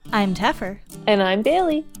I'm Teffer. And I'm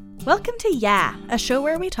Bailey. Welcome to Yeah, a show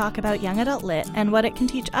where we talk about young adult lit and what it can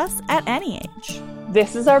teach us at any age.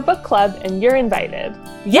 This is our book club, and you're invited.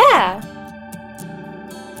 Yeah!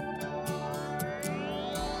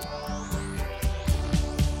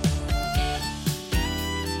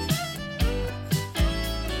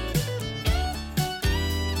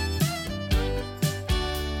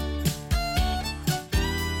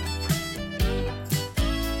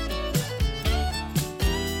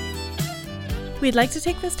 We'd like to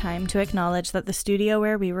take this time to acknowledge that the studio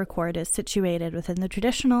where we record is situated within the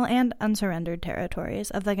traditional and unsurrendered territories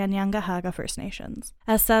of the Kanien'kehá:ka First Nations.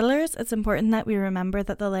 As settlers, it's important that we remember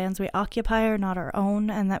that the lands we occupy are not our own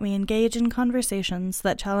and that we engage in conversations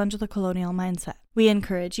that challenge the colonial mindset. We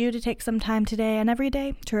encourage you to take some time today and every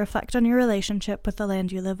day to reflect on your relationship with the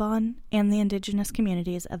land you live on and the Indigenous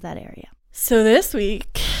communities of that area. So this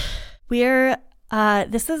week,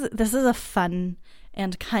 this is a fun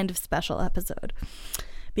and kind of special episode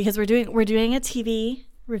because we're doing a TV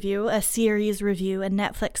review, a series review, a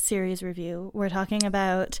Netflix series review. We're talking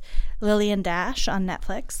about Lily and Dash on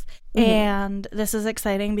Netflix. And this is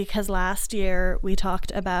exciting because last year we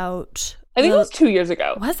talked about... I think it was 2 years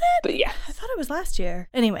ago. Was it? But yeah. I thought it was last year.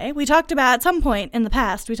 Anyway, we talked about, at some point in the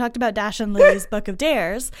past, we talked about Dash and Lily's Book of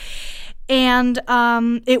Dares. And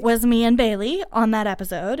it was me and Bailey on that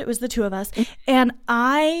episode. It was the two of us. And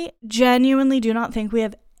I genuinely do not think we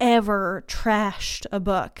have ever trashed a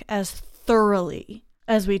book as thoroughly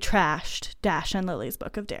as we trashed Dash and Lily's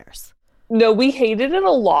Book of Dares. No, we hated it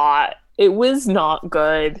a lot. It was not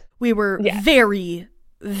good. We were very,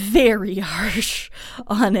 very harsh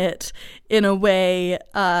on it in a way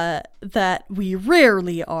that we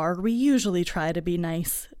rarely are. We usually try to be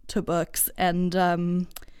nice to books, and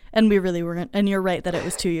we really weren't. And you're right that it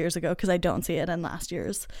was 2 years ago because I don't see it in last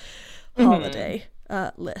year's holiday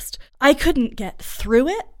list. I couldn't get through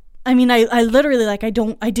it. I mean, I literally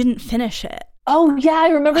I didn't finish it. Oh yeah, I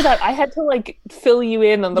remember that. I had to fill you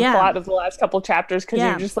in on the plot of the last couple chapters because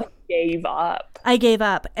you just gave up. I gave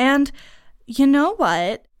up, and you know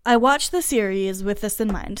what? I watched the series with this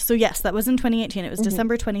in mind. So yes, that was in 2018. It was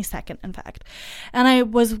December 22nd, in fact. And I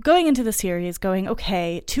was going into the series going,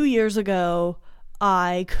 okay, 2 years ago,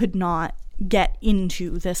 I could not get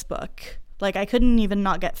into this book. I couldn't even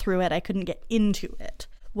not get through it. I couldn't get into it.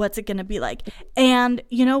 What's it going to be like? And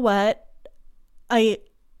you know what? I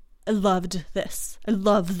loved this. I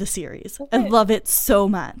love the series. Okay. I love it so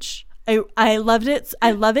much. I loved it.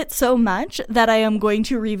 I love it so much that I am going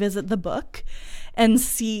to revisit the book and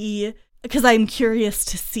see, because I'm curious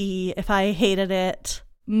to see if I hated it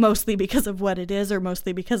mostly because of what it is or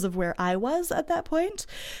mostly because of where I was at that point,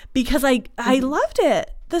 because I loved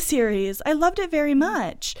it, the series. I loved it very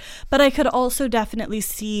much, but I could also definitely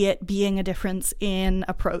see it being a difference in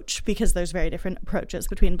approach because there's very different approaches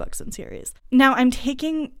between books and series. Now, I'm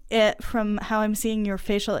taking it from how I'm seeing your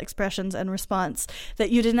facial expressions and response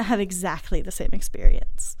that you didn't have exactly the same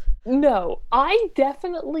experience. No, I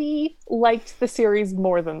definitely liked the series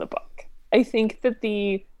more than the book. I think that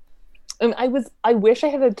I wish I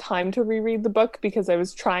had had time to reread the book because I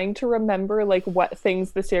was trying to remember what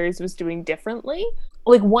things the series was doing differently.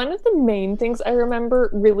 One of the main things I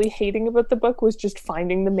remember really hating about the book was just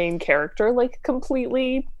finding the main character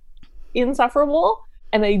completely insufferable.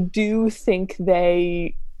 And I do think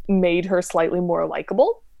they made her slightly more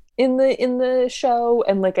likable in the show.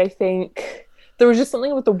 And I think there was just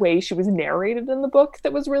something with the way she was narrated in the book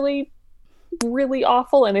that was really, really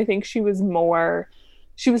awful. And I think she was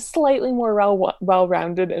slightly more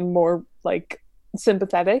well-rounded and more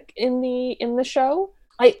sympathetic in the show.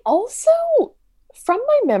 I also, from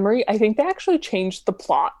my memory, I think they actually changed the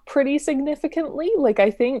plot pretty significantly. I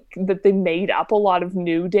think that they made up a lot of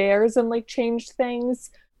new dares and changed things.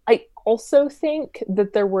 I also think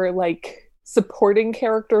that there were supporting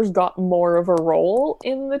characters got more of a role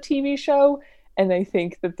in the TV show. And I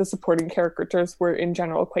think that the supporting characters were in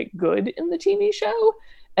general quite good in the TV show.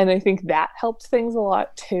 And I think that helped things a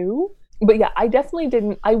lot too. But yeah, I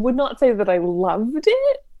would not say that I loved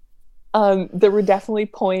it. There were definitely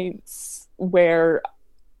points where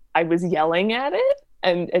I was yelling at it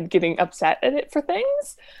and getting upset at it for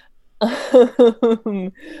things.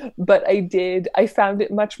 But I found it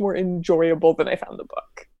much more enjoyable than I found the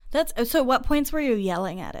book. So what points were you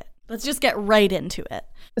yelling at it? Let's just get right into it.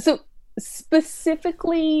 So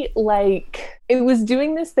specifically, it was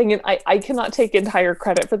doing this thing, and I cannot take entire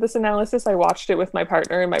credit for this analysis. I watched it with my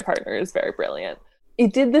partner, and my partner is very brilliant.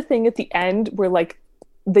 It did the thing at the end where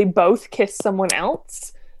they both kiss someone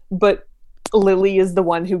else, but Lily is the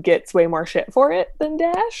one who gets way more shit for it than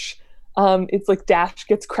Dash. It's Dash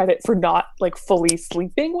gets credit for not fully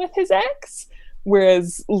sleeping with his ex,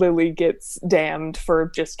 whereas Lily gets damned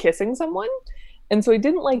for just kissing someone. And so I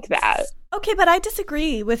didn't like that. Okay, but I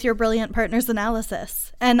disagree with your brilliant partner's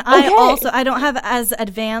analysis. And I don't have as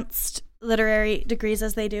advanced literary degrees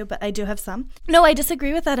as they do, but I do have some. No, I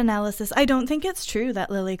disagree with that analysis. I don't think it's true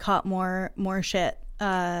that Lily caught more shit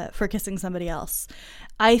for kissing somebody else.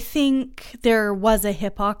 I think there was a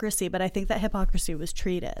hypocrisy, but I think that hypocrisy was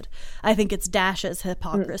treated. I think it's Dash's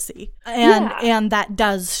hypocrisy. And that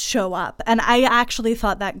does show up. And I actually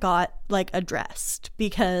thought that got like addressed,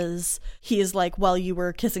 because he's like, well, you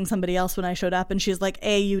were kissing somebody else when I showed up. And she's like,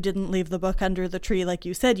 A, you didn't leave the book under the tree like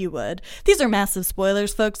you said you would. These are massive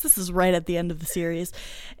spoilers, folks. This is right at the end of the series.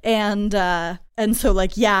 And so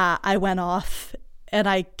like, yeah, I went off and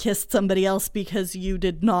I kissed somebody else because you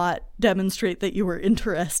did not demonstrate that you were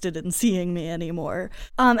interested in seeing me anymore.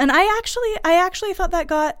 And I actually thought that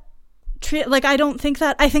got treated, like, I think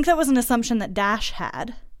that was an assumption that Dash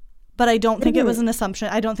had, but I don't think it was an assumption.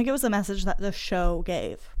 I don't think it was a message that the show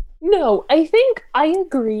gave. No, I think I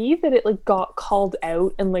agree that it like got called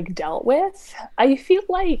out and like dealt with. I feel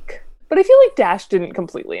like Dash didn't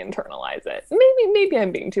completely internalize it. Maybe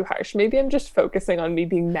I'm being too harsh. Maybe I'm just focusing on me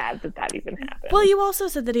being mad that even happened. Well, you also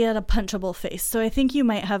said that he had a punchable face, so I think you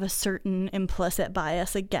might have a certain implicit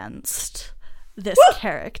bias against this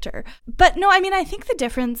character. But no, I mean, I think the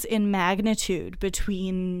difference in magnitude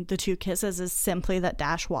between the two kisses is simply that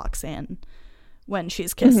Dash walks in when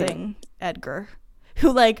she's kissing Edgar,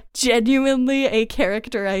 who, like, genuinely a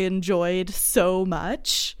character I enjoyed so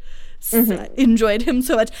much. Enjoyed him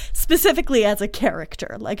so much, specifically as a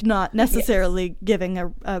character, like not necessarily giving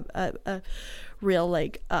a real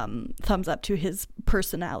like thumbs up to his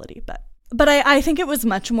personality, but I think it was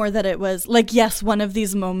much more that it was like, yes, one of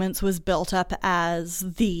these moments was built up as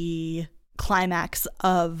the climax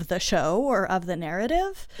of the show or of the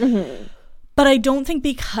narrative, but I don't think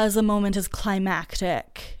because a moment is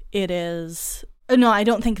climactic, I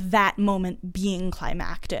don't think that moment being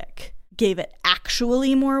climactic gave it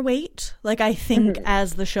actually more weight. Like, I think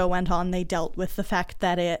as the show went on, they dealt with the fact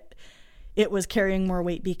that it was carrying more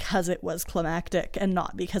weight because it was climactic and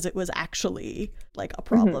not because it was actually like a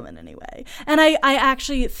problem in any way. And I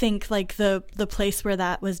actually think like the place where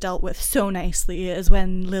that was dealt with so nicely is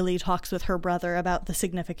when Lily talks with her brother about the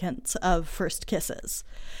significance of first kisses.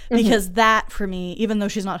 Because that, for me, even though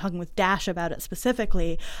she's not talking with Dash about it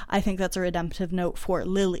specifically, I think that's a redemptive note for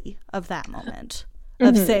Lily of that moment.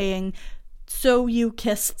 Of saying, so you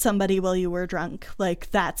kissed somebody while you were drunk. Like,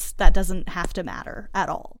 that doesn't have to matter at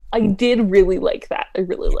all. I did really like that. I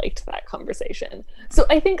really liked that conversation. So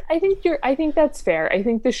I think that's fair. I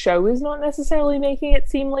think the show is not necessarily making it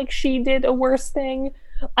seem like she did a worse thing.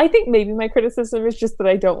 I think maybe my criticism is just that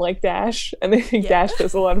I don't like Dash, and I think Dash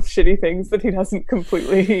does a lot of shitty things that he doesn't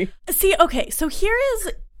completely. See, okay, so here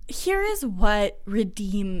is what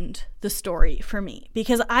redeemed the story for me,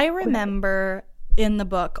 because I remember in the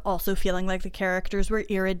book also feeling like the characters were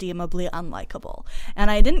irredeemably unlikable,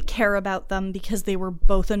 and I didn't care about them because they were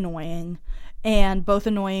both annoying, and both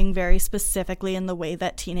annoying very specifically in the way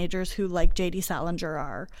that teenagers who like J.D. Salinger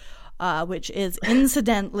are, which is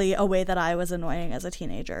incidentally a way that I was annoying as a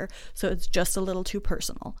teenager, so it's just a little too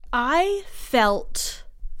personal. I felt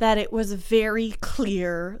that it was very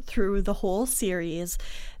clear through the whole series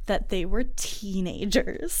that they were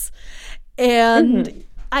teenagers, and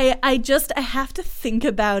I have to think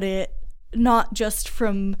about it not just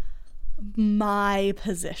from my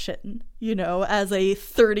position, you know, as a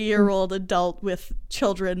 30-year-old adult with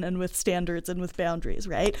children and with standards and with boundaries,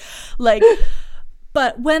 right? Like,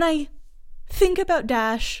 but when I think about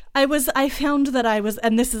Dash, I found that I was,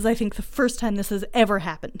 and this is, I think, the first time this has ever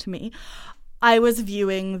happened to me, I was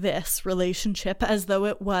viewing this relationship as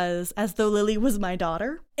though Lily was my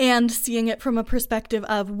daughter, and seeing it from a perspective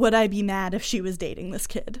of, would I be mad if she was dating this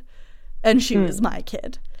kid and she was my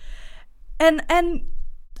kid? And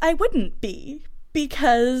I wouldn't be,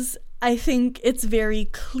 because I think it's very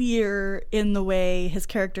clear in the way his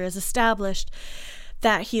character is established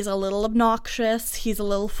that he's a little obnoxious, he's a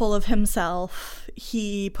little full of himself,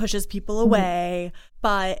 he pushes people away,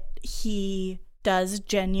 but he does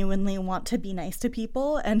genuinely want to be nice to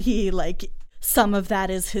people, and he, like, some of that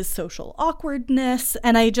is his social awkwardness,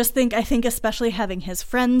 and I think especially having his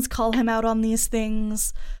friends call him out on these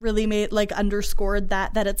things really underscored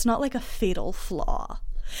that it's not like a fatal flaw.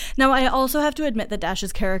 Now, I also have to admit that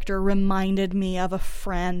Dash's character reminded me of a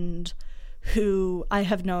friend who I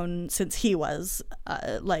have known since he was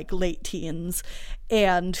late teens,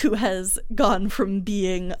 and who has gone from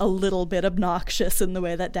being a little bit obnoxious in the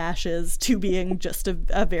way that Dash is to being just a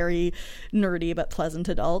very nerdy but pleasant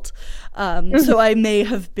adult. So I may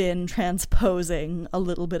have been transposing a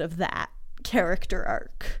little bit of that character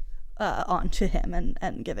arc onto him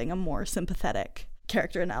and giving a more sympathetic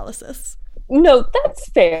character analysis. No, that's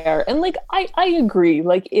fair. And like I agree.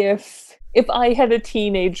 Like if I had a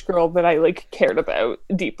teenage girl that I like cared about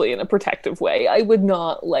deeply in a protective way, I would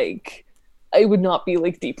not be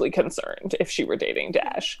like deeply concerned if she were dating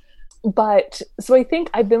Dash. But so I think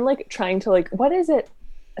I've been like trying to like, what is it?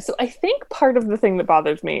 So I think part of the thing that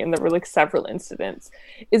bothered me, and there were like several incidents,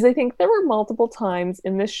 is I think there were multiple times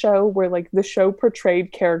in this show where like the show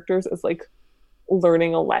portrayed characters as like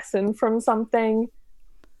learning a lesson from something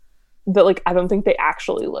that like I don't think they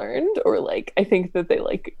actually learned, or like I think that they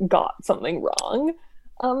like got something wrong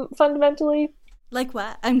fundamentally. Like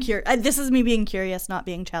what? I'm curious. This is me being curious, not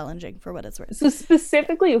being challenging, for what it's worth. So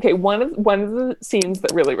specifically, okay, one of the scenes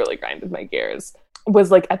that really, really grinded my gears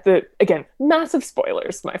was like at the, again, massive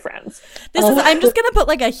spoilers, my friends. I'm just gonna put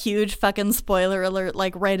like a huge fucking spoiler alert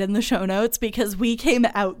like right in the show notes, because we came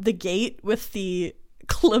out the gate with the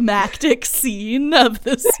climactic scene of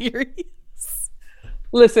the series.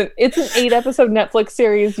 Listen, it's an 8-episode Netflix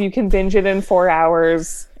series. You can binge it in 4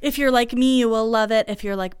 hours. If you're like me, you will love it. If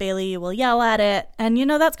you're like Bailey, you will yell at it. And you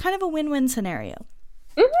know, that's kind of a win-win scenario.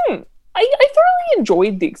 Mm-hmm. I thoroughly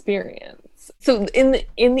enjoyed the experience. So in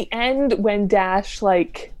the end, when Dash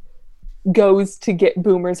like goes to get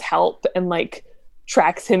Boomer's help and like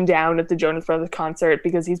tracks him down at the Jonas Brothers concert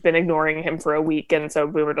because he's been ignoring him for a week, and so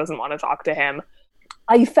Boomer doesn't want to talk to him,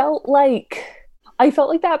 I felt like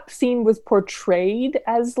that scene was portrayed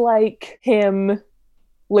as like him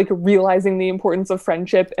like realizing the importance of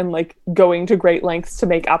friendship and like going to great lengths to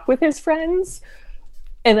make up with his friends.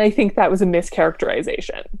 And I think that was a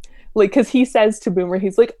mischaracterization. Like, because he says to Boomer,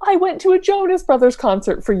 he's like, I went to a Jonas Brothers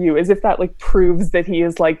concert for you, as if that like proves that he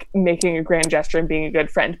is like making a grand gesture and being a good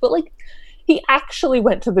friend. But like, he actually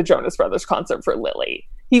went to the Jonas Brothers concert for Lily.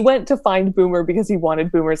 He went to find Boomer because he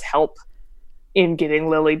wanted Boomer's help in getting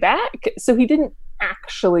Lily back. So he didn't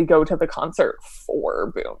actually go to the concert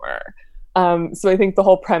for Boomer. So I think the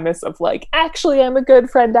whole premise of like, actually, I'm a good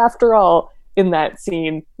friend after all, in that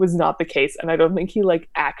scene was not the case. And I don't think he like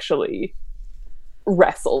actually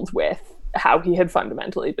wrestled with how he had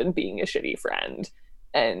fundamentally been being a shitty friend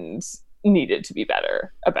and needed to be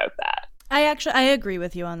better about that. I agree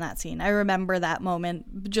with you on that scene. I remember that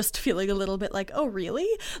moment just feeling a little bit like, oh, really?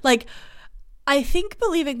 Like, I think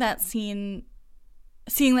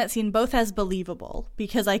seeing that scene both as believable,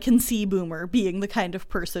 because I can see Boomer being the kind of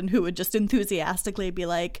person who would just enthusiastically be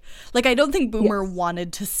like I don't think Boomer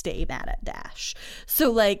wanted to stay mad at Dash.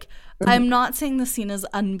 So like, I'm not saying the scene is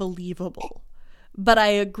unbelievable, but I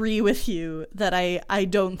agree with you that I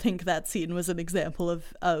don't think that scene was an example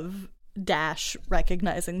of Dash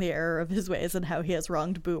recognizing the error of his ways and how he has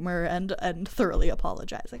wronged Boomer and thoroughly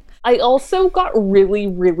apologizing. I also got really,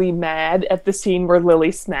 really mad at the scene where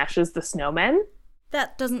Lily smashes the snowman.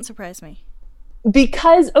 That doesn't surprise me.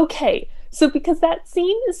 Because that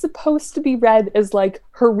scene is supposed to be read as like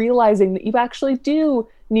her realizing that you actually do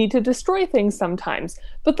need to destroy things sometimes.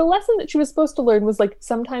 But the lesson that she was supposed to learn was like,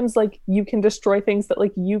 sometimes like you can destroy things that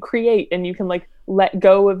like you create, and you can like let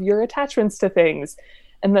go of your attachments to things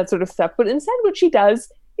and that sort of stuff. But instead what she does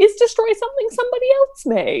is destroy something somebody else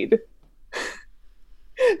made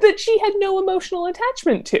that she had no emotional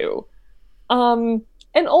attachment to.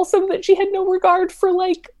 And also that she had no regard for,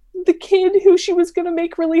 like, the kid who she was going to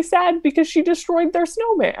make really sad because she destroyed their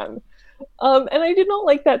snowman. And I did not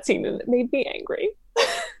like that scene, and it made me angry.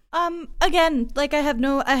 Again, like, I have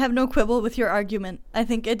no quibble with your argument. I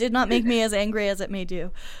think it did not make me as angry as it made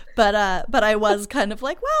you. But I was kind of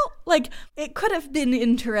like, well, like, it could have been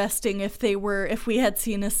interesting if we had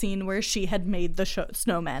seen a scene where she had made the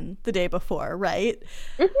snowman the day before, right?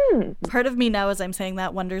 Mm-hmm. Part of me now, as I'm saying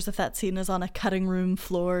that, wonders if that scene is on a cutting room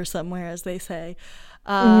floor somewhere, as they say.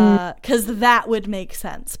 Because that would make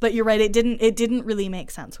sense. But you're right, it didn't really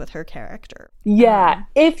make sense with her character. Yeah,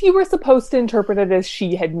 if you were supposed to interpret it as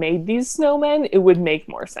she had made these snowmen, it would make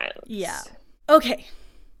more sense. Yeah. Okay.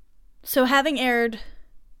 So having aired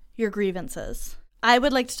your grievances, I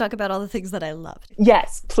would like to talk about all the things that I loved.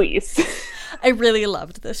 Yes, please. I really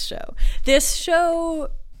loved this show. This show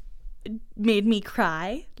made me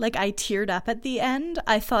cry. Like, I teared up at the end.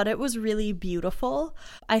 I thought it was really beautiful.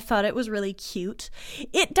 I thought it was really cute.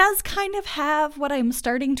 It does kind of have what I'm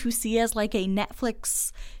starting to see as like a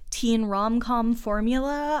Netflix teen rom-com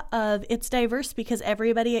formula of it's diverse because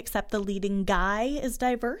everybody except the leading guy is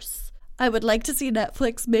diverse. I would like to see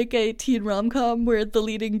Netflix make a teen rom-com where the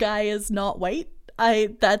leading guy is not white.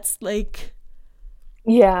 That's like...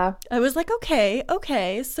 Yeah. I was like,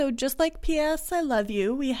 okay. So just like P.S. I Love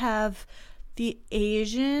You, we have the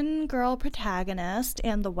Asian girl protagonist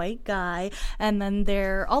and the white guy, and then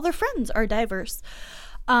all their friends are diverse.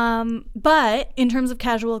 But in terms of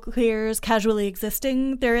casual queers casually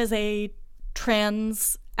existing, there is a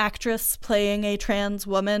trans actress playing a trans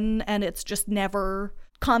woman, and it's just never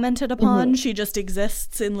commented upon. She just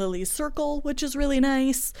exists in Lily's circle, which is really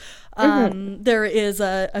nice. There is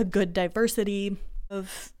a good diversity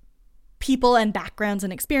of people and backgrounds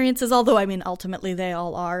and experiences, although I mean ultimately they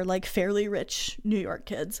all are like fairly rich New York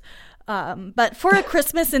kids. But for a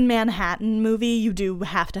Christmas in Manhattan movie, you do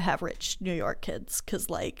have to have rich New York kids, because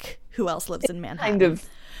like who else lives in Manhattan? Kind of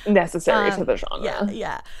necessary to the genre.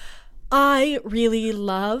 Yeah. I really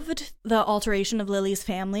loved the alteration of Lily's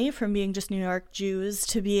family from being just New York Jews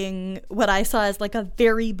to being what I saw as like a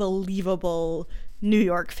very believable New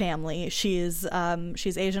York family. She's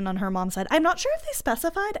Asian on her mom's side. I'm not sure if they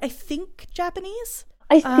specified. I think Japanese.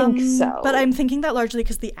 I think so. But I'm thinking that largely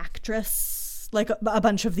because the actress, like a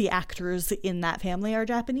bunch of the actors in that family are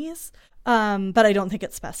Japanese. But I don't think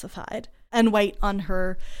it's specified. And white on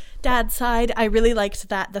her dad's side. I really liked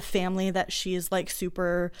that the family that she's like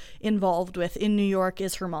super involved with in New York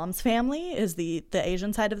is her mom's family, is the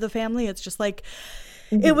Asian side of the family. It's just like,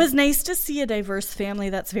 it was nice to see a diverse family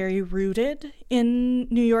that's very rooted in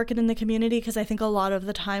New York and in the community, because I think a lot of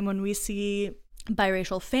the time when we see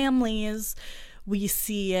biracial families, we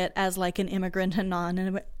see it as like an immigrant and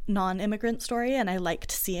non-immigrant story, and I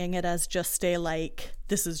liked seeing it as just a like,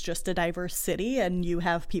 this is just a diverse city and you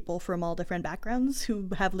have people from all different backgrounds who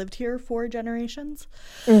have lived here for generations.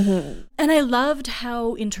 And I loved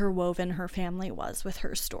how interwoven her family was with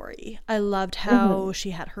her story. I loved how she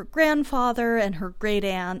had her grandfather and her great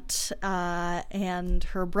aunt and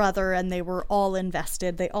her brother, and they were all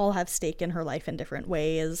invested. They all have stake in her life in different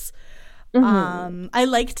ways. I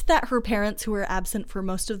liked that her parents, who were absent for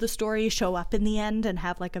most of the story, show up in the end and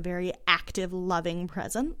have like a very active, loving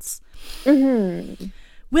presence.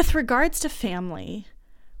 With regards to family,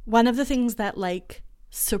 one of the things that like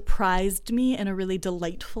surprised me in a really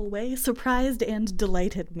delightful way, surprised and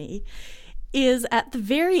delighted me, is at the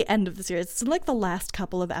very end of the series, it's in like the last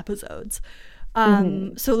couple of episodes.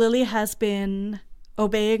 So Lily has been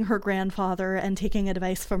obeying her grandfather and taking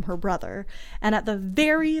advice from her brother. And at the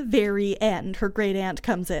very, very end, her great aunt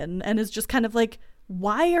comes in and is just kind of like,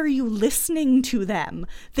 why are you listening to them?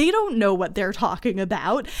 They don't know what they're talking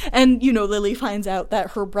about. And, you know, Lily finds out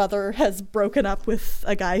that her brother has broken up with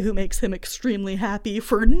a guy who makes him extremely happy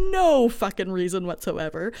for no fucking reason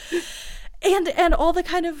whatsoever. And all the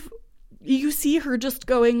kind of, you see her just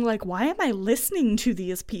going like, why am I listening to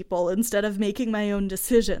these people instead of making my own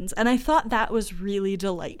decisions? And I thought that was really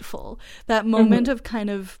delightful. That moment of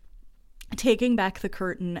kind of taking back the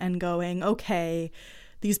curtain and going, okay,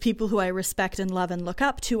 these people who I respect and love and look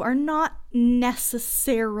up to are not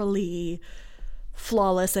necessarily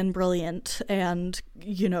flawless and brilliant and,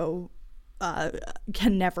 you know,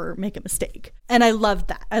 can never make a mistake. And I loved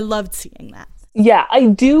that. I loved seeing that. Yeah, I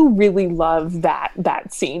do really love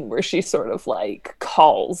that scene where she sort of like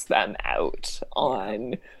calls them out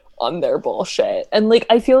on their bullshit. And like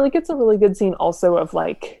I feel like it's a really good scene also of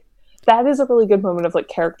like, that is a really good moment of like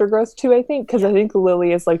character growth too, I think, because I think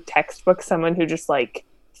Lily is like textbook someone who just like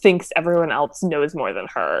thinks everyone else knows more than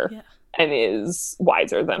her and is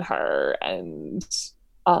wiser than her, and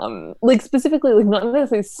like specifically like not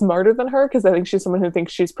necessarily smarter than her, because I think she's someone who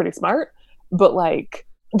thinks she's pretty smart, but like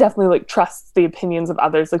definitely like trusts the opinions of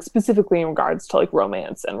others, like specifically in regards to like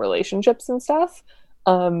romance and relationships and stuff.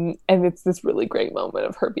 And it's this really great moment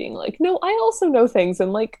of her being like, no, I also know things,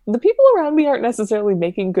 and like the people around me aren't necessarily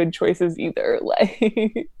making good choices either.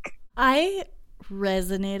 Like, I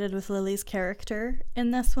resonated with Lily's character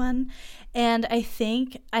in this one, and I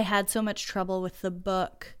think I had so much trouble with the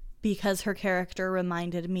book because her character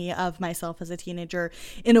reminded me of myself as a teenager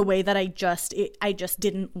in a way that I just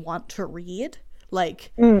didn't want to read.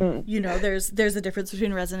 Like, you know, there's a difference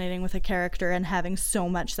between resonating with a character and having so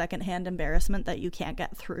much secondhand embarrassment that you can't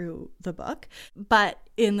get through the book. But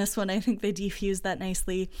in this one, I think they defused that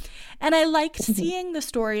nicely. And I liked seeing the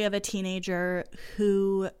story of a teenager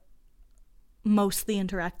who mostly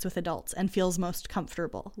interacts with adults and feels most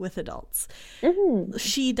comfortable with adults.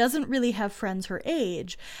 She doesn't really have friends her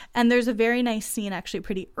age. And there's a very nice scene actually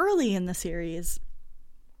pretty early in the series.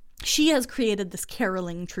 She has created this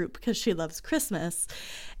caroling troupe because she loves Christmas,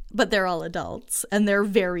 but they're all adults and they're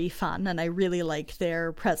very fun, and I really like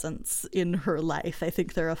their presence in her life. I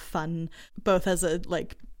think they're a fun, both as a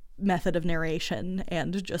like method of narration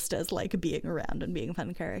and just as like being around and being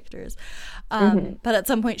fun characters. But at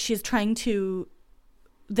some point she's trying to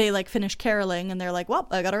they like finish caroling and they're like, well,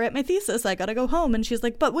 I gotta write my thesis, I gotta go home. And she's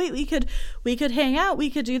like, but wait, we could hang out, we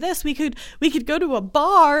could do this, we could go to a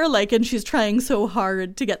bar, like, and she's trying so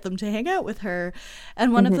hard to get them to hang out with her.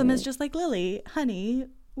 And one of them is just like, Lily, honey,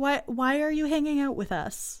 why are you hanging out with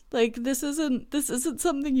us? Like, this isn't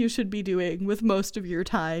something you should be doing with most of your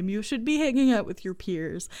time. You should be hanging out with your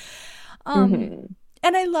peers. And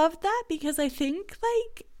I love that because I think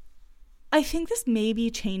this may be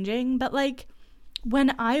changing, but like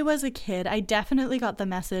when I was a kid, I definitely got the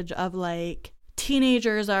message of like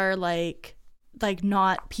teenagers are like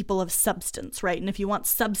not people of substance, right? And if you want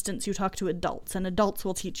substance, you talk to adults, and adults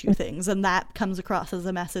will teach you things. And that comes across as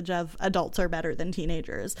a message of adults are better than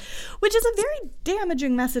teenagers, which is a very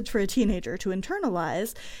damaging message for a teenager to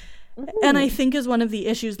internalize. And I think is one of the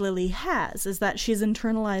issues Lily has, is that she's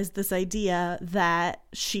internalized this idea that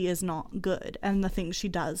she is not good and the things she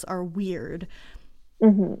does are weird.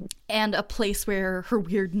 And a place where her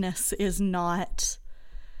weirdness is not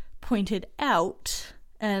pointed out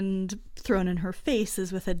and thrown in her face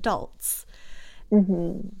is with adults.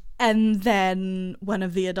 And then one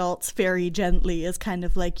of the adults very gently is kind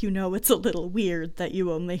of like, it's a little weird that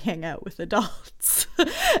you only hang out with adults.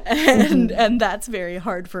 and that's very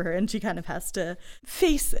hard for her, and she kind of has to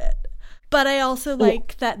face it. But I also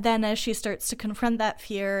like that then as she starts to confront that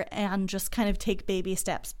fear and just kind of take baby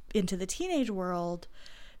steps into the teenage world,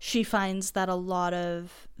 she finds that a lot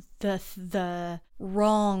of the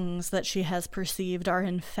wrongs that she has perceived are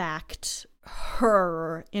in fact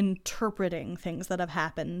her interpreting things that have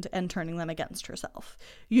happened and turning them against herself.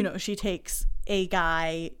 She takes a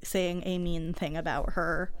guy saying a mean thing about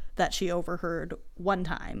her that she overheard one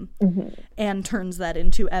time and turns that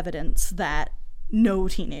into evidence that no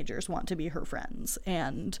teenagers want to be her friends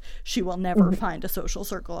and she will never find a social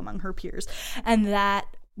circle among her peers. And that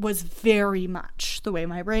was very much the way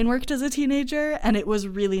my brain worked as a teenager, and it was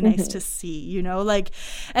really nice to see,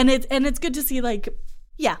 and it's good to see, like,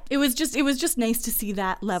 yeah, it was just nice to see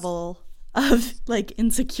that level of like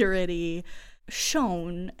insecurity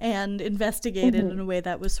shown and investigated in a way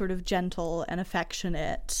that was sort of gentle and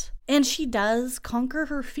affectionate. And she does conquer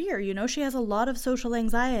her fear. She has a lot of social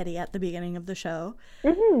anxiety at the beginning of the show.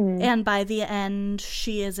 And by the end,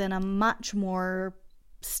 she is in a much more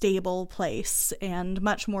stable place and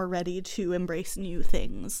much more ready to embrace new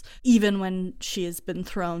things, even when she has been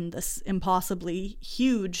thrown this impossibly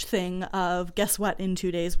huge thing of, guess what, in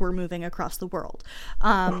 2 days we're moving across the world,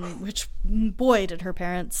 which, boy, did her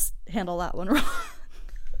parents handle that one wrong.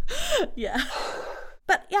 Yeah.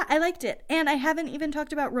 But yeah, I liked it. And I haven't even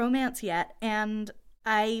talked about romance yet, and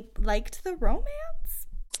I liked the romance.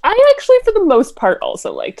 I actually, for the most part,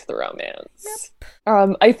 also liked the romance.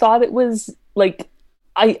 Yep. I thought it was like,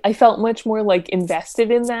 I felt much more like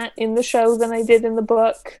invested in that in the show than I did in the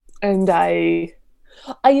book. And I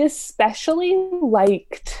especially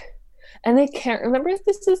liked, and I can't remember if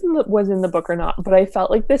this was in the book or not, but I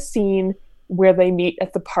felt like the scene where they meet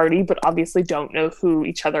at the party but obviously don't know who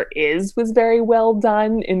each other is was very well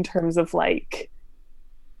done in terms of like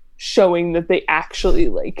showing that they actually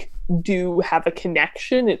like do have a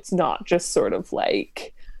connection. It's not just sort of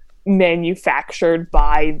like manufactured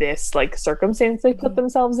by this like circumstance they put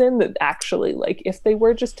themselves in, that actually like if they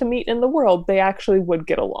were just to meet in the world they actually would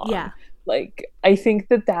get along. Like I think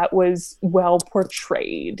that was well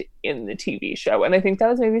portrayed in the TV show, and I think that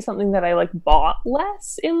was maybe something that I like bought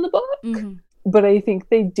less in the book, but I think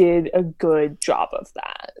they did a good job of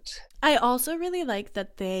that. I also really like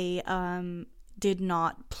that they did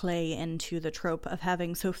not play into the trope of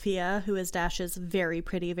having Sophia, who is Dash's very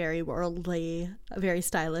pretty, very worldly, very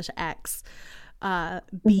stylish ex,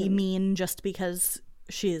 be mean just because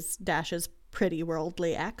she's Dash's pretty,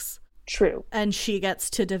 worldly ex. True. And she gets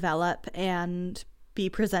to develop and be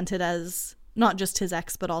presented as not just his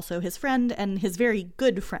ex, but also his friend, and his very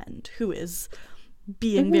good friend, who is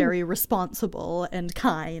being very responsible and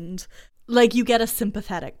kind. Like, you get a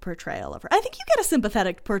sympathetic portrayal of her. I think you get a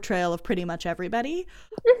sympathetic portrayal of pretty much everybody.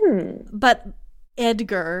 But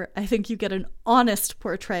Edgar, I think you get an honest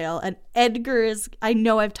portrayal. And Edgar is, I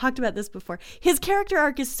know I've talked about this before, his character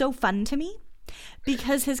arc is so fun to me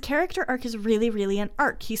because his character arc is really, really an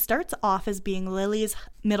arc. He starts off as being Lily's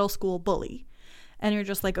middle school bully. And you're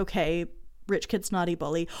just like, okay, rich kid snotty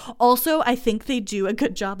bully. Also, I think they do a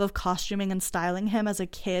good job of costuming and styling him as a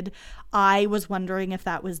kid. I was wondering if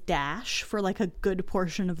that was Dash for like a good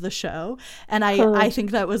portion of the show, and I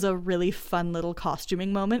think that was a really fun little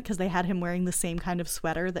costuming moment because they had him wearing the same kind of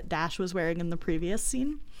sweater that Dash was wearing in the previous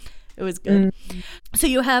scene. It was good. So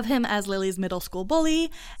you have him as Lily's middle school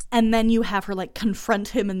bully, and then you have her like confront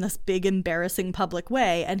him in this big embarrassing public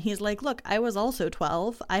way, and he's like, look, I was also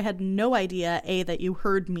 12. I had no idea, A, that you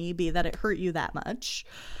heard me, B, that it hurt you that much.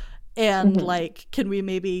 And like, can we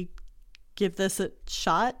maybe give this a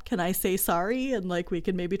shot? Can I say sorry? And like, we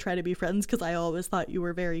can maybe try to be friends because I always thought you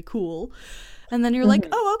were very cool. And then you're like,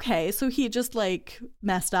 oh, okay. So he just like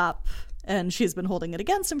messed up and she's been holding it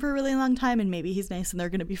against him for a really long time, and maybe he's nice and they're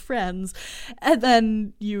going to be friends. And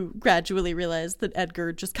then you gradually realize that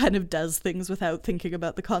Edgar just kind of does things without thinking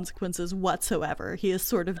about the consequences whatsoever. He is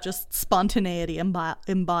sort of just spontaneity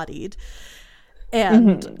embodied.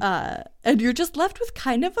 And you're just left with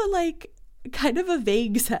kind of a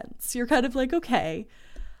vague sense. You're kind of like, okay,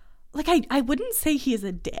 like I wouldn't say he's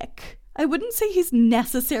a dick. I wouldn't say he's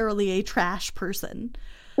necessarily a trash person.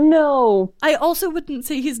 No. I also wouldn't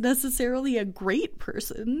say he's necessarily a great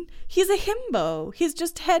person. He's a himbo. He's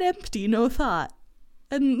just head empty, no thought.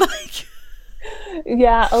 And like...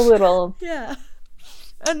 Yeah, a little. Yeah.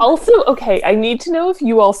 And also, okay, I need to know if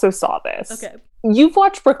you also saw this. Okay. You've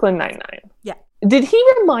watched Brooklyn Nine-Nine. Yeah. Did he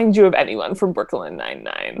remind you of anyone from Brooklyn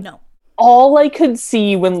Nine-Nine? No. All I could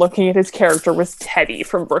see when looking at his character was Teddy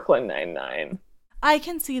from Brooklyn Nine-Nine. I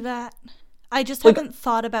can see that. I just haven't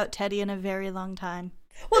thought about Teddy in a very long time.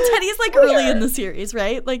 Well, Teddy's like early in the series,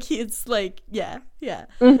 right? Like he's like, yeah.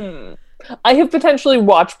 I have potentially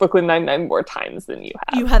watched Brooklyn Nine-Nine more times than you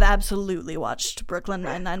have. You have absolutely watched Brooklyn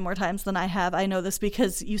Nine-Nine more times than I have. I know this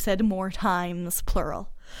because you said more times,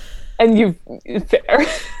 plural. And fair.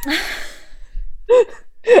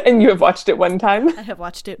 And you have watched it one time? I have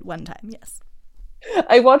watched it one time, yes.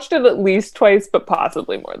 I watched it at least twice, but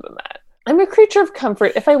possibly more than that. I'm a creature of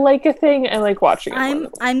comfort. If I like a thing, I like watching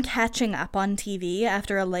it. I'm catching up on TV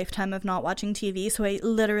after a lifetime of not watching TV, so I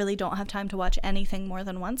literally don't have time to watch anything more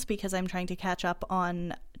than once because I'm trying to catch up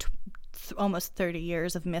on almost 30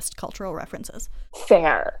 years of missed cultural references.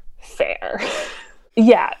 Fair.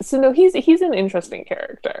 Yeah, so no, he's an interesting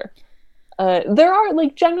character. There are,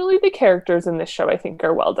 like, generally the characters in this show I think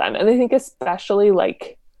are well done, and I think especially,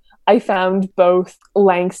 like, I found both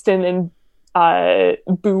Langston and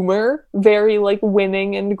Boomer very like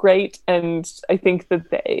winning and great, and I think that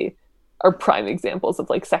they are prime examples of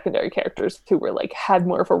like secondary characters who were like had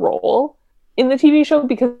more of a role in the TV show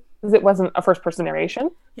because it wasn't a first person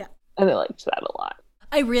narration. Yeah, and I liked that a lot.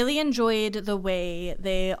 I really enjoyed the way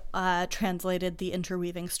they translated the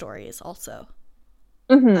interweaving stories also.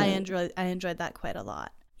 I enjoyed that quite a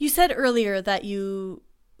lot. You said earlier that you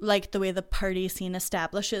liked the way the party scene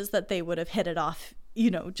establishes that they would have hit it off,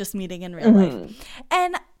 you know, just meeting in real life.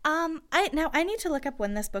 And I need to look up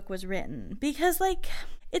when this book was written because, like,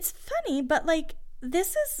 it's funny, but, like, this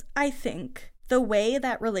is, I think, the way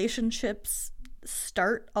that relationships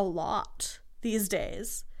start a lot these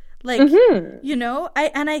days. Like, you know,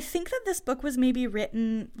 I think that this book was maybe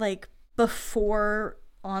written, like, before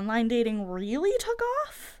online dating really took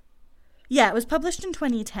off. Yeah, it was published in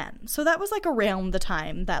 2010. So that was, like, around the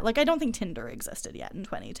time that, like, I don't think Tinder existed yet in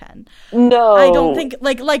 2010. No. I don't think,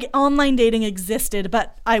 like online dating existed,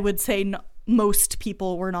 but I would say most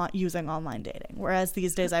people were not using online dating. Whereas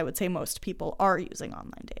these days, I would say most people are using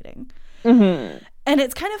online dating. And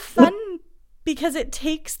it's kind of fun because it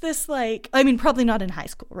takes this, like, I mean, probably not in high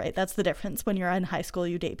school, right? That's the difference. When you're in high school,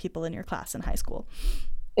 you date people in your class in high school.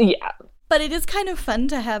 Yeah. But it is kind of fun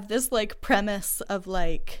to have this, like, premise of,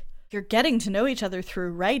 like, you're getting to know each other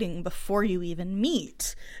through writing before you even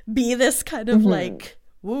meet. Be this kind of like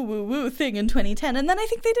woo woo woo thing in 2010. And then I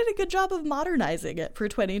think they did a good job of modernizing it for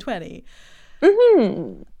 2020.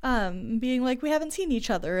 Being like, we haven't seen each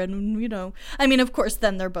other. And, you know, I mean, of course,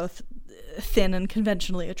 then they're both thin and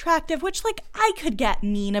conventionally attractive, which, like, I could get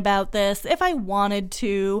mean about this if I wanted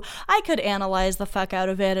to. I could analyze the fuck out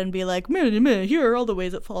of it and be like, meh, here are all the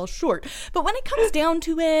ways it falls short. But when it comes down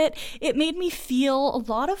to it, it made me feel a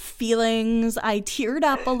lot of feelings. I teared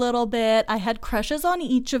up a little bit. I had crushes on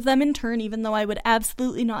each of them in turn, even though I would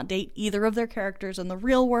absolutely not date either of their characters in the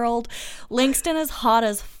real world. Langston is hot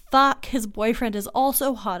as fuck. His boyfriend is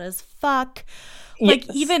also hot as fuck. Like,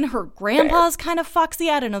 even her grandpa's kind of foxy.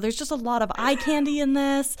 I don't know. There's just a lot of eye candy in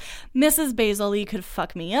this. Mrs. Basil could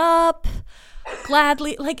fuck me up.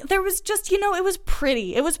 Gladly. Like, there was just, you know, it was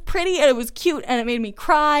pretty. It was pretty and it was cute and it made me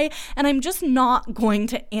cry. And I'm just not going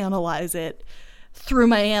to analyze it through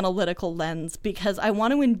my analytical lens because I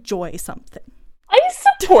want to enjoy something. I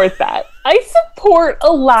support that. I support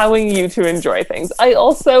allowing you to enjoy things. I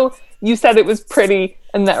also... You said it was pretty,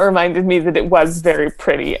 and that reminded me that it was very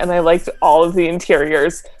pretty, and I liked all of the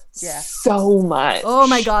interiors so much. Oh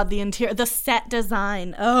my god, the set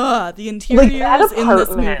design. The interiors in this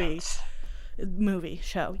movie movie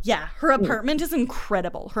show. Yeah, her apartment is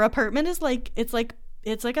incredible. Her apartment is like it's like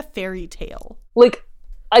a fairy tale. Like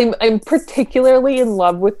I'm particularly in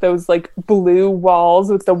love with those like blue walls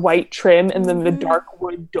with the white trim and then the dark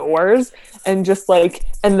wood doors and just like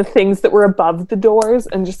and the things that were above the doors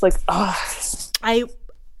and just like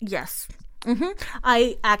Yes.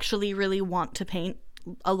 I actually really want to paint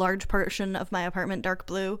a large portion of my apartment dark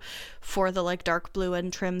blue for the like dark blue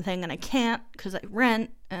and trim thing, and I can't because I rent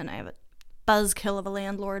and I have a buzzkill of a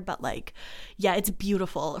landlord, but like, yeah, it's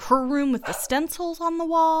beautiful. Her room with the stencils on the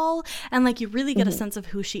wall, and like you really get a sense of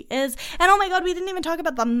who she is. And oh my god, we didn't even talk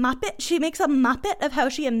about the Muppet. She makes a Muppet of how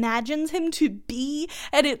she imagines him to be,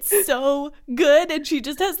 and it's so good. And she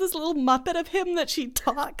just has this little Muppet of him that she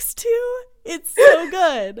talks to. It's so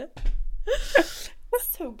good.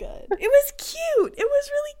 So good. It was cute. It was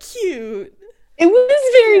really cute. It was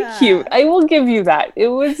very cute. I will give you that. It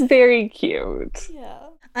was very cute. Yeah.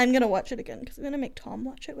 I'm going to watch it again because I'm going to make Tom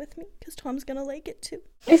watch it with me because Tom's going to like it too.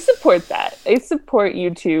 I support that. I support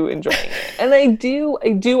you two enjoying it. And I do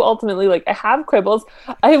ultimately, like, I have quibbles.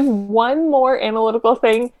 I have one more analytical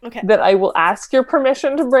thing that I will ask your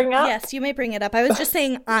permission to bring up. Yes, you may bring it up. I was just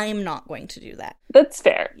saying I'm not going to do that. That's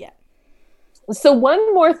fair. Yeah. So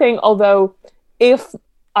one more thing, although if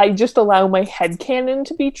I just allow my headcanon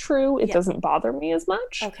to be true, it doesn't bother me as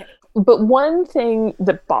much. Okay. But one thing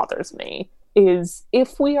that bothers me is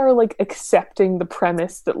if we are like accepting the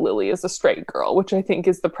premise that Lily is a straight girl, which I think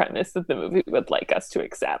is the premise that the movie would like us to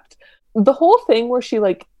accept. The whole thing where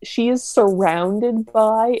she is surrounded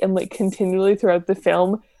by and like continually throughout the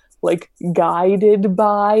film, like guided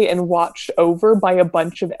by and watched over by a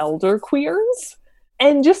bunch of elder queers.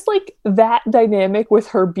 And just like that dynamic with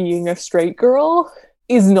her being a straight girl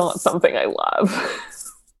is not something I love.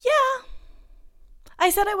 Yeah. I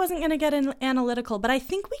said I wasn't going to get analytical, but I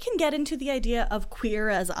think we can get into the idea of queer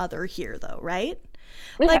as other here, though, right?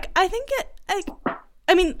 Yeah. Like, I think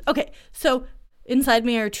okay, so inside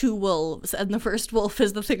me are two wolves, and the first wolf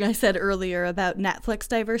is the thing I said earlier about Netflix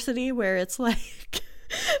diversity, where it's like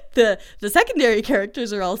the secondary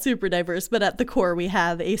characters are all super diverse, but at the core we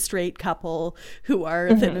have a straight couple who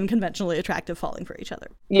are thin and conventionally attractive falling for each other.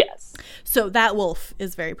 Yes. So that wolf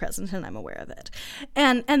is very present, and I'm aware of it.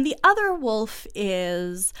 And the other wolf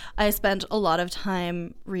is, I spent a lot of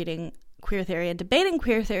time reading queer theory and debating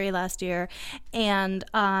queer theory last year, and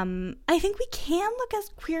I think we can look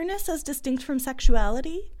at queerness as distinct from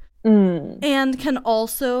sexuality, and can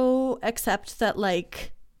also accept that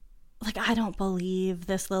like I don't believe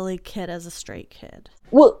this Lily kid as a straight kid.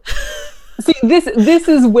 Well, see, this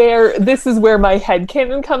is where my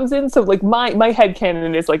headcanon comes in. So like my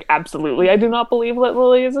headcanon is like, absolutely I do not believe that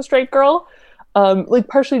Lily is a straight girl. Like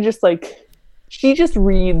partially just like she just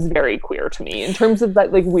reads very queer to me in terms of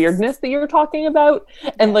that like weirdness that you're talking about,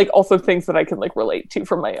 and like also things that I can like relate to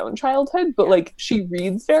from my own childhood, but like she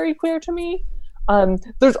reads very queer to me.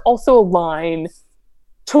 There's also a line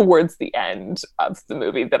towards the end of the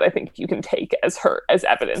movie that I think you can take as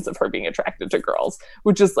evidence of her being attracted to girls,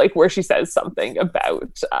 which is like where she says something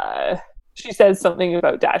about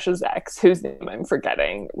Dash's ex, whose name I'm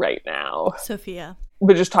forgetting right now. Sophia.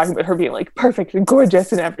 But just talking about her being like perfect and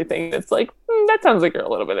gorgeous and everything. It's like, that sounds like you're a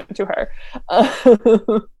little bit into her.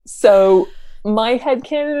 So my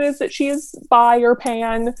headcanon is that she is bi or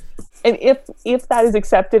pan. And if that is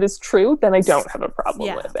accepted as true, then I don't have a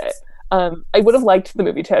problem with it. I would have liked the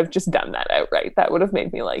movie to have just done that outright. That would have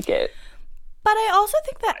made me like it. But I also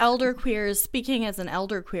think that elder queers, speaking as an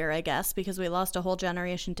elder queer, I guess, because we lost a whole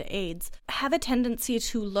generation to AIDS, have a tendency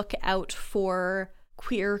to look out for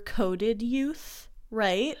queer-coded youth,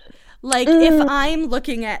 right? Like, if I'm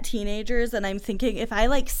looking at teenagers and I'm thinking, if I,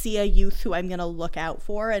 like, see a youth who I'm going to look out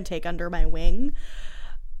for and take under my wing,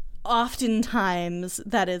 oftentimes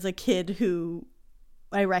that is a kid who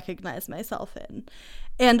I recognize myself in.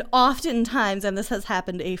 And oftentimes, and this has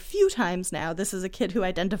happened a few times now, this is a kid who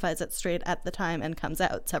identifies as straight at the time and comes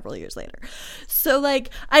out several years later. So,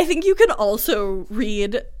 like, I think you can also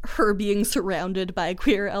read her being surrounded by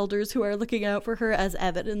queer elders who are looking out for her as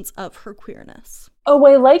evidence of her queerness. Oh,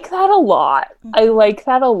 I like that a lot. I like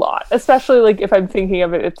that a lot. Especially, like, if I'm thinking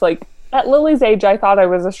of it, it's like, at Lily's age, I thought I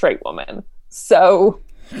was a straight woman. So...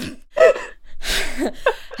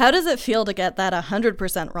 How does it feel to get that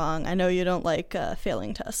 100% wrong? I know you don't like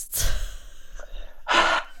failing tests.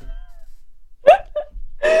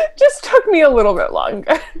 Just took me a little bit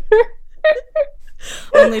longer.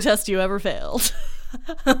 Only test you ever failed.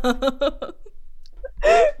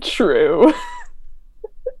 True.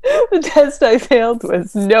 The test I failed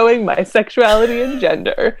was knowing my sexuality and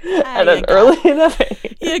gender at an early enough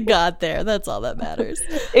age. You got there. That's all that matters.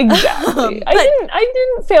 Exactly. I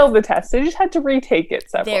didn't fail the test. I just had to retake it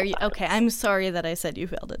several times. Okay, I'm sorry that I said you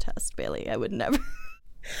failed a test, Bailey. I would never.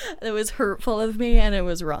 It was hurtful of me, and it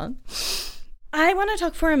was wrong. I want to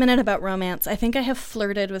talk for a minute about romance. I think I have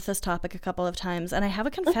flirted with this topic a couple of times, and I have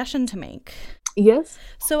a confession to make. Yes?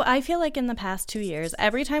 So I feel like in the past 2 years,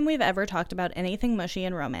 every time we've ever talked about anything mushy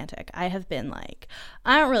and romantic, I have been like,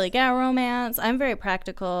 I don't really get romance. I'm very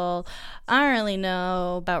practical. I don't really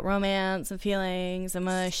know about romance and feelings and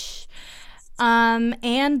mush.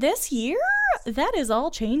 And this year, that is all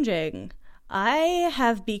changing. I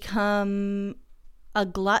have become a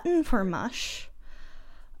glutton for mush.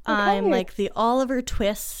 Okay. I'm like the Oliver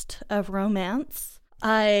Twist of romance.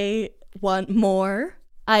 I want more.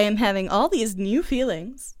 I am having all these new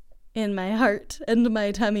feelings in my heart and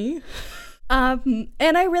my tummy. And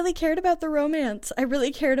I really cared about the romance. I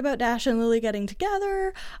really cared about Dash and Lily getting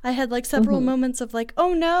together. I had like several moments of like,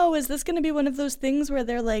 oh no, is this going to be one of those things where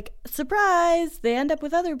they're like, surprise, they end up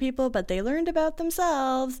with other people, but they learned about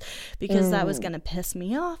themselves, because that was going to piss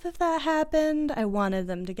me off if that happened. I wanted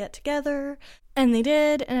them to get together. And they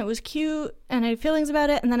did, and it was cute, and I had feelings about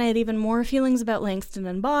it, and then I had even more feelings about Langston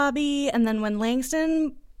and Bobby, and then when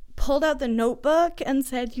Langston pulled out the notebook and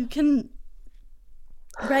said, you can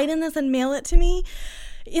write in this and mail it to me,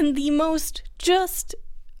 in the most just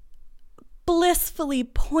blissfully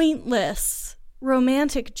pointless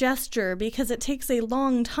romantic gesture, because it takes a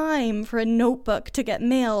long time for a notebook to get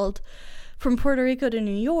mailed from Puerto Rico to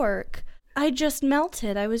New York, I just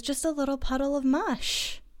melted. I was just a little puddle of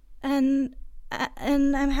mush. And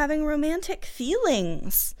I'm having romantic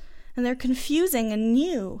feelings, and they're confusing and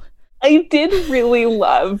new. I did really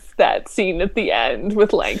love that scene at the end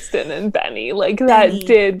with Langston and Benny. Like, Benny. That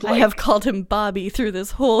did... Like... I have called him Bobby through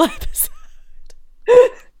this whole episode.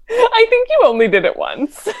 I think you only did it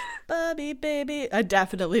once. Bobby, baby. I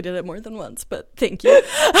definitely did it more than once, but thank you.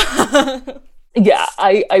 Yeah,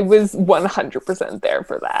 I was 100% there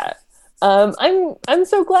for that. I'm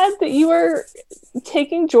so glad that you are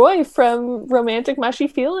taking joy from romantic mushy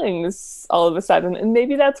feelings all of a sudden, and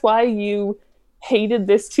maybe that's why you hated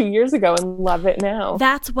this 2 years ago and love it now.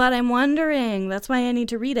 That's what I'm wondering. That's why I need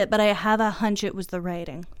to read it, but I have a hunch it was the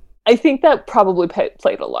writing. I think that probably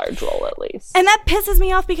played a large role, at least. And that pisses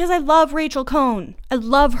me off because I love Rachel Cohn. I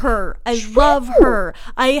love her. Love her.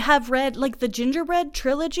 I have read, like, the Gingerbread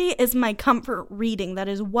trilogy is my comfort reading. That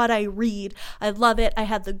is what I read. I love it. I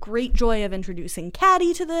had the great joy of introducing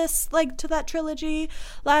Caddy to this, like, to that trilogy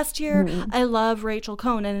last year. I love Rachel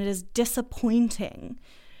Cohn, and it is disappointing.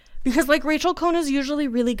 Because, like, Rachel Cohn is usually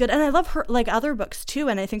really good, and I love her, like, other books, too,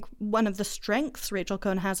 and I think one of the strengths Rachel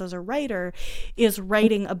Cohn has as a writer is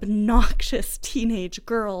writing obnoxious teenage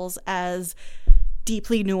girls as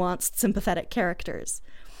deeply nuanced, sympathetic characters.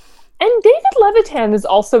 And David Levitan is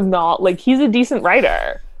also not, like, he's a decent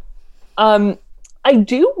writer. I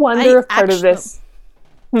do wonder if part of this...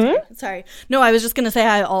 Sorry. No, I was just going to say,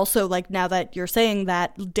 I also, like, now that you're saying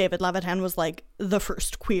that, David Levitan was, like, the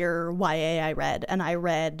first queer YA I read, and I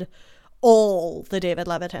read all the David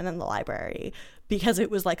Levitan in the library because it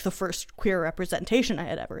was, like, the first queer representation I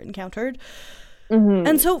had ever encountered.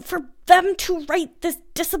 And so for them to write this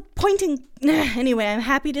disappointing... Anyway, I'm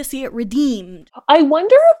happy to see it redeemed. I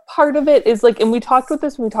wonder if part of it is, like, and we talked about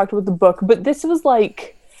this when we talked about the book, but this was,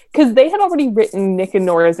 like... Because they had already written Nick and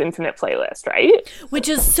Nora's Infinite Playlist, right? Which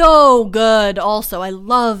is so good also. I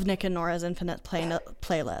love Nick and Nora's Infinite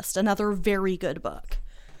Playlist. Another very good book.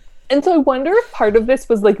 And so I wonder if part of this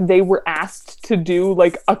was, like, they were asked to do,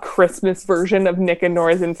 like, a Christmas version of Nick and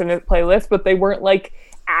Nora's Infinite Playlist, but they weren't, like,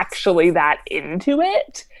 actually that into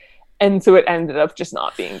it. And so it ended up just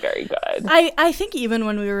not being very good. I think even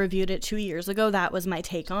when we reviewed it 2 years ago, that was my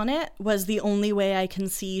take on it, was the only way I can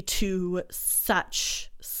see two such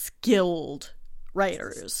skilled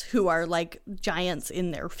writers who are like giants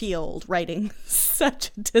in their field writing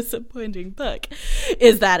such a disappointing book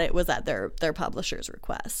is that it was at their publisher's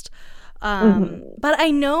request. But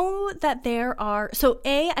I know that there are... So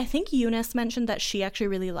I think Eunice mentioned that she actually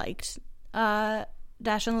really liked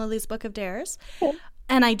Dash and Lily's Book of Dares. Yeah.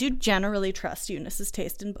 And I do generally trust Eunice's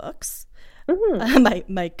taste in books.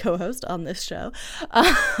 My co-host on this show,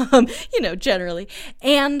 generally.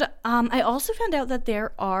 And I also found out that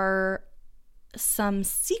there are some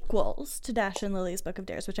sequels to Dash and Lily's Book of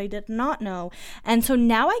Dares, which I did not know. And so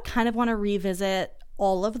now I kind of want to revisit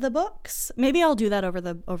all of the books. Maybe I'll do that over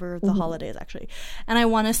the holidays, actually. And I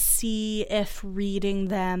want to see if reading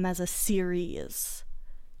them as a series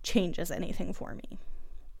changes anything for me.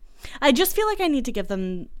 I just feel like I need to give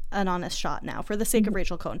them an honest shot now for the sake of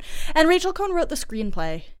Rachel Cohn. And Rachel Cohn wrote the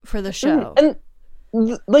screenplay for the show. And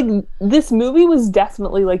like, this movie was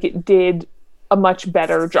definitely, like, it did a much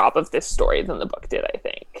better job of this story than the book did, I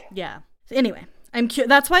think. Yeah. Anyway,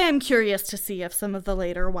 that's why I'm curious to see if some of the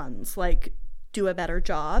later ones, like, do a better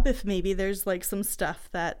job. If maybe there's, like, some stuff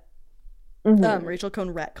that Rachel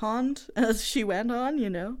Cohn retconned as she went on, you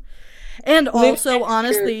know? And also,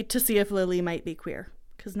 honestly, to see if Lily might be queer.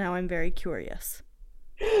 Because now I'm very curious.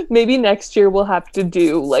 Maybe next year we'll have to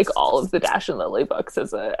do, like, all of the Dash and Lily books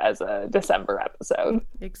as a December episode.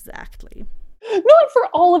 Exactly. Not for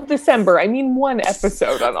all of December. I mean, one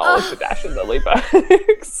episode on all of the Dash and Lily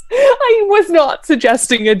books. I was not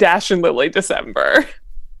suggesting a Dash and Lily December.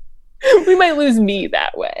 We might lose me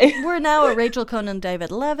that way. We're now a Rachel Cohn and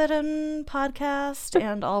David Levitin podcast,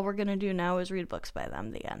 and all we're going to do now is read books by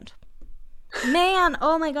them, the end. Man,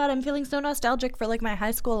 oh my god, I'm feeling so nostalgic for, like, my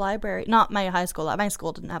high school library. Not my high school. My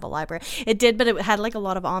school didn't have a library. It did, but it had, like, a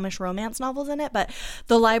lot of Amish romance novels in it. But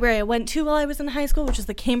the library I went to while I was in high school, which is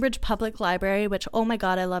the Cambridge Public Library, which, oh my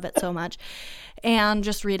god, I love it so much. And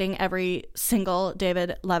just reading every single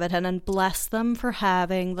David Levitin, and bless them for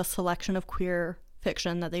having the selection of queer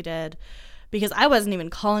fiction that they did. Because I wasn't even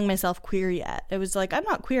calling myself queer yet. It was like, I'm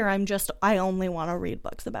not queer, I only want to read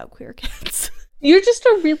books about queer kids. You're just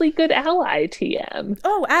a really good ally, TM.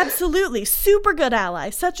 Oh, absolutely. Super good ally.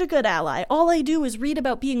 Such a good ally. All I do is read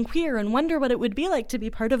about being queer and wonder what it would be like to be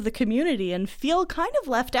part of the community and feel kind of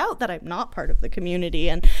left out that I'm not part of the community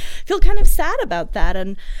and feel kind of sad about that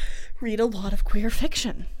and read a lot of queer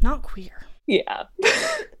fiction. Not queer. Yeah.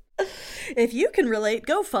 If you can relate,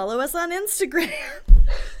 go follow us on Instagram.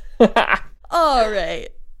 All right.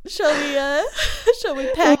 Shall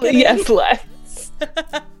we pack it in? Yes, let's.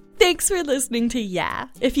 Thanks for listening to Yeah.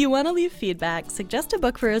 If you want to leave feedback, suggest a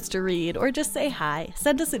book for us to read, or just say hi,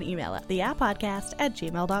 send us an email at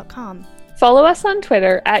theyeahpodcast@gmail.com. Follow us on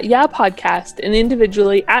Twitter at YeahPodcast and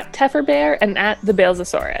individually at Tefferbear and at the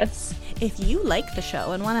Balesosaurus. If you like the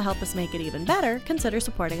show and want to help us make it even better, consider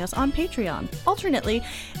supporting us on Patreon. Alternately,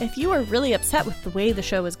 if you are really upset with the way the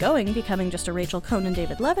show is going, becoming just a Rachel Cohn and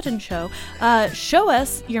David Levitin show, show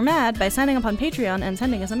us you're mad by signing up on Patreon and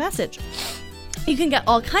sending us a message. You can get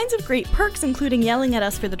all kinds of great perks, including yelling at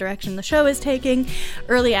us for the direction the show is taking,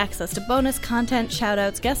 early access to bonus content,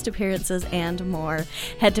 shoutouts, guest appearances, and more.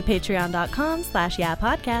 Head to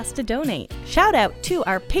patreon.com/yeahpodcast to donate. Shout out to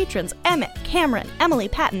our patrons Emmett, Cameron, Emily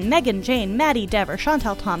Patton, Megan Jane, Maddie Dever,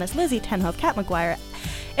 Chantal Thomas, Lizzie Tenhoff, Kat McGuire,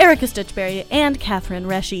 Erica Stitchberry, and Catherine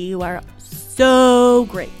Reshi. You are so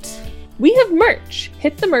great. We have merch.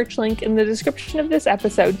 Hit the merch link in the description of this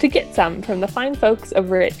episode to get some from the fine folks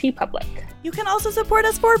over at TeePublic. You can also support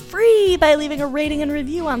us for free by leaving a rating and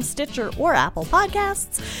review on Stitcher or Apple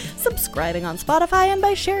Podcasts, subscribing on Spotify, and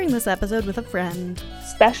by sharing this episode with a friend.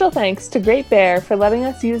 Special thanks to Great Bear for letting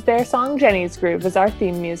us use their song Jenny's Groove as our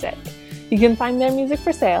theme music. You can find their music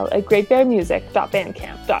for sale at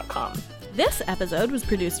greatbearmusic.bandcamp.com. This episode was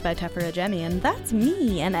produced by Tefera Jemi, and that's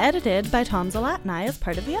me, and edited by Tom Zalatni as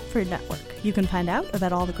part of the Upford Network. You can find out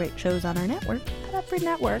about all the great shows on our network at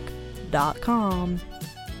upfordnetwork.com.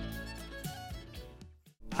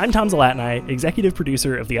 I'm Tom Zalatni, executive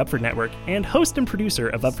producer of the Upford Network and host and producer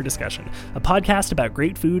of Up for Discussion, a podcast about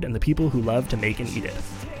great food and the people who love to make and eat it.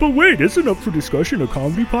 But wait, isn't Up for Discussion a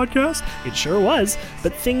comedy podcast? It sure was,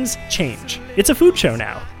 but things change. It's a food show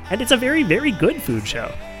now, and it's a very, very good food show.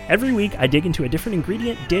 Every week, I dig into a different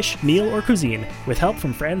ingredient, dish, meal, or cuisine with help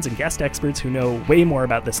from friends and guest experts who know way more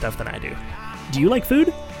about this stuff than I do. Do you like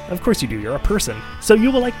food? Of course you do, you're a person. So you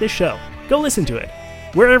will like this show. Go listen to it,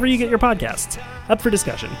 wherever you get your podcasts. Up for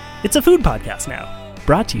Discussion. It's a food podcast now.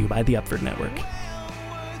 Brought to you by the Upford Network.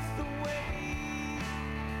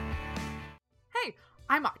 Hey,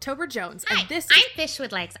 I'm October Jones, Hi, and this I'm Fish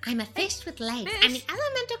with Legs. I'm a fish with legs. Fish. I'm the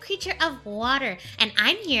elemental creature of water, and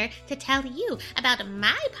I'm here to tell you about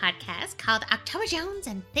my podcast called October Jones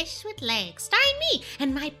and Fish with Legs, starring me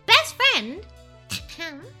and my best friend.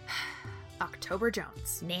 October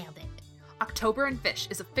Jones. Nailed it. October and Fish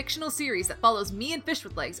is a fictional series that follows me and Fish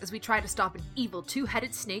with Legs as we try to stop an evil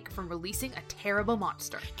two-headed snake from releasing a terrible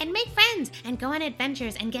monster. And make friends, and go on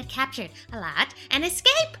adventures, and get captured a lot, and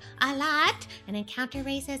escape a lot, and encounter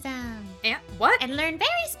racism. And what? And learn very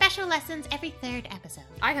special lessons every third episode.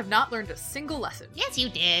 I have not learned a single lesson. Yes, you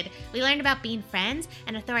did. We learned about being friends,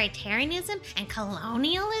 and authoritarianism, and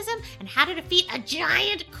colonialism, and how to defeat a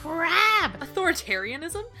giant crab.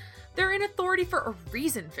 Authoritarianism? They're in authority for a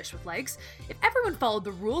reason, Fish with Legs. If everyone followed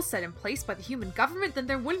the rules set in place by the human government, then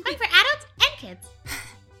there wouldn't be— Fun for adults and kids.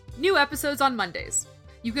 New episodes on Mondays.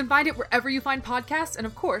 You can find it wherever you find podcasts and,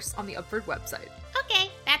 of course, on the Upford website.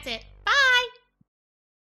 Okay, that's it.